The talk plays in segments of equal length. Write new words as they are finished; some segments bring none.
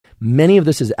Many of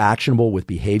this is actionable with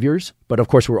behaviors, but of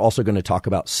course, we're also going to talk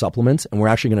about supplements, and we're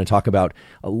actually going to talk about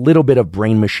a little bit of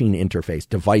brain-machine interface,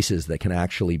 devices that can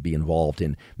actually be involved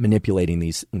in manipulating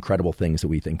these incredible things that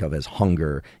we think of as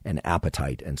hunger and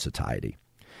appetite and satiety.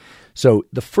 So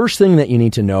the first thing that you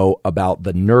need to know about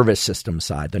the nervous system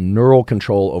side, the neural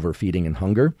control over feeding and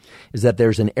hunger, is that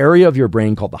there's an area of your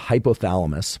brain called the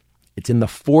hypothalamus. It's in the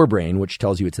forebrain, which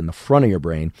tells you it's in the front of your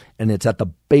brain, and it's at the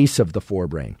base of the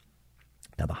forebrain.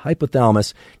 Now, the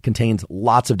hypothalamus contains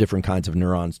lots of different kinds of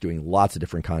neurons doing lots of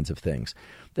different kinds of things.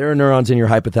 There are neurons in your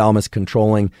hypothalamus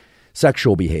controlling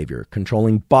sexual behavior,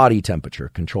 controlling body temperature,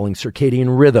 controlling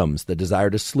circadian rhythms, the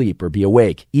desire to sleep or be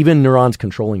awake, even neurons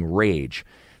controlling rage.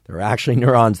 There are actually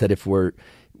neurons that if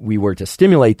we were to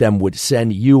stimulate them would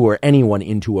send you or anyone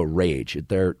into a rage.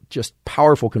 They're just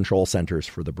powerful control centers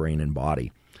for the brain and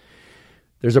body.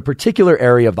 There's a particular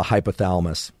area of the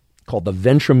hypothalamus called the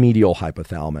ventromedial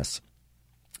hypothalamus.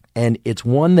 And it's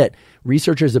one that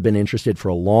researchers have been interested for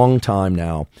a long time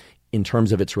now in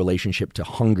terms of its relationship to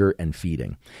hunger and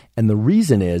feeding. And the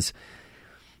reason is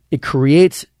it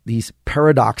creates these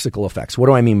paradoxical effects. What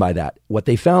do I mean by that? What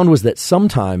they found was that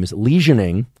sometimes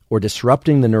lesioning or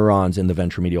disrupting the neurons in the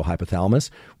ventromedial hypothalamus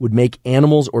would make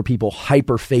animals or people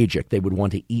hyperphagic. They would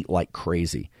want to eat like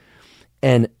crazy.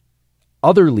 And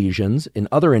other lesions in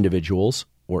other individuals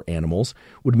or animals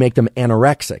would make them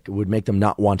anorexic. It would make them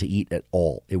not want to eat at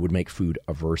all. It would make food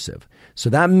aversive. So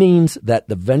that means that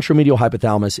the ventromedial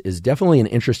hypothalamus is definitely an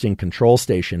interesting control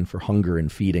station for hunger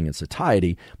and feeding and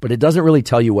satiety, but it doesn't really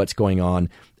tell you what's going on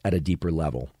at a deeper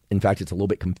level. In fact, it's a little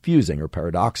bit confusing or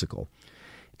paradoxical.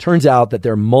 It turns out that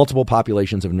there are multiple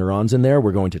populations of neurons in there.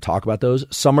 We're going to talk about those.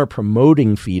 Some are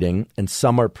promoting feeding and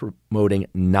some are promoting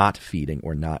not feeding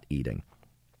or not eating.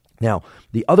 Now,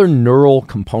 the other neural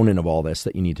component of all this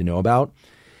that you need to know about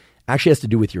actually has to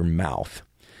do with your mouth.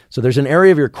 So there's an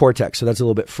area of your cortex, so that's a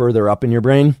little bit further up in your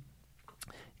brain,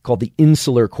 called the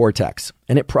insular cortex.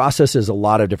 And it processes a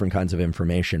lot of different kinds of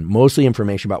information, mostly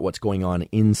information about what's going on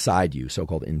inside you,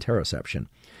 so-called interoception.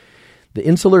 The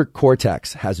insular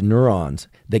cortex has neurons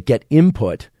that get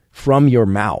input from your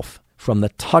mouth, from the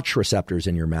touch receptors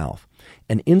in your mouth.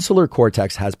 And insular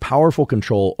cortex has powerful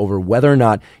control over whether or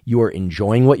not you are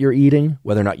enjoying what you're eating,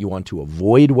 whether or not you want to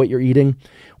avoid what you're eating,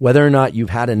 whether or not you've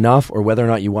had enough, or whether or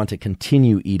not you want to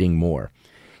continue eating more.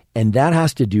 And that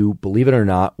has to do, believe it or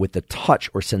not, with the touch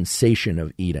or sensation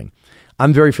of eating.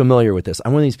 I'm very familiar with this.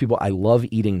 I'm one of these people, I love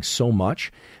eating so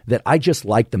much that I just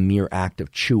like the mere act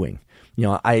of chewing. You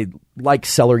know, I like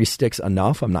celery sticks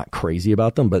enough. I'm not crazy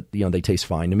about them, but you know, they taste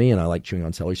fine to me and I like chewing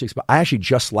on celery sticks, but I actually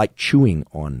just like chewing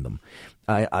on them.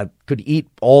 I could eat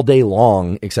all day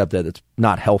long, except that it's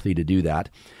not healthy to do that.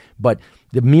 But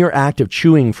the mere act of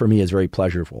chewing for me is very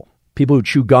pleasurable. People who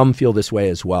chew gum feel this way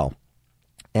as well.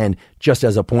 And just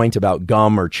as a point about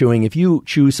gum or chewing, if you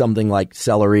chew something like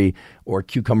celery or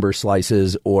cucumber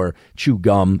slices or chew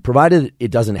gum, provided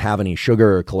it doesn't have any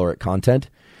sugar or caloric content,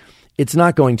 it's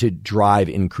not going to drive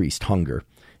increased hunger.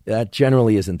 That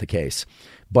generally isn't the case.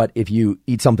 But if you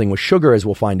eat something with sugar, as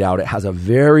we'll find out, it has a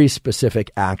very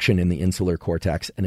specific action in the insular cortex, and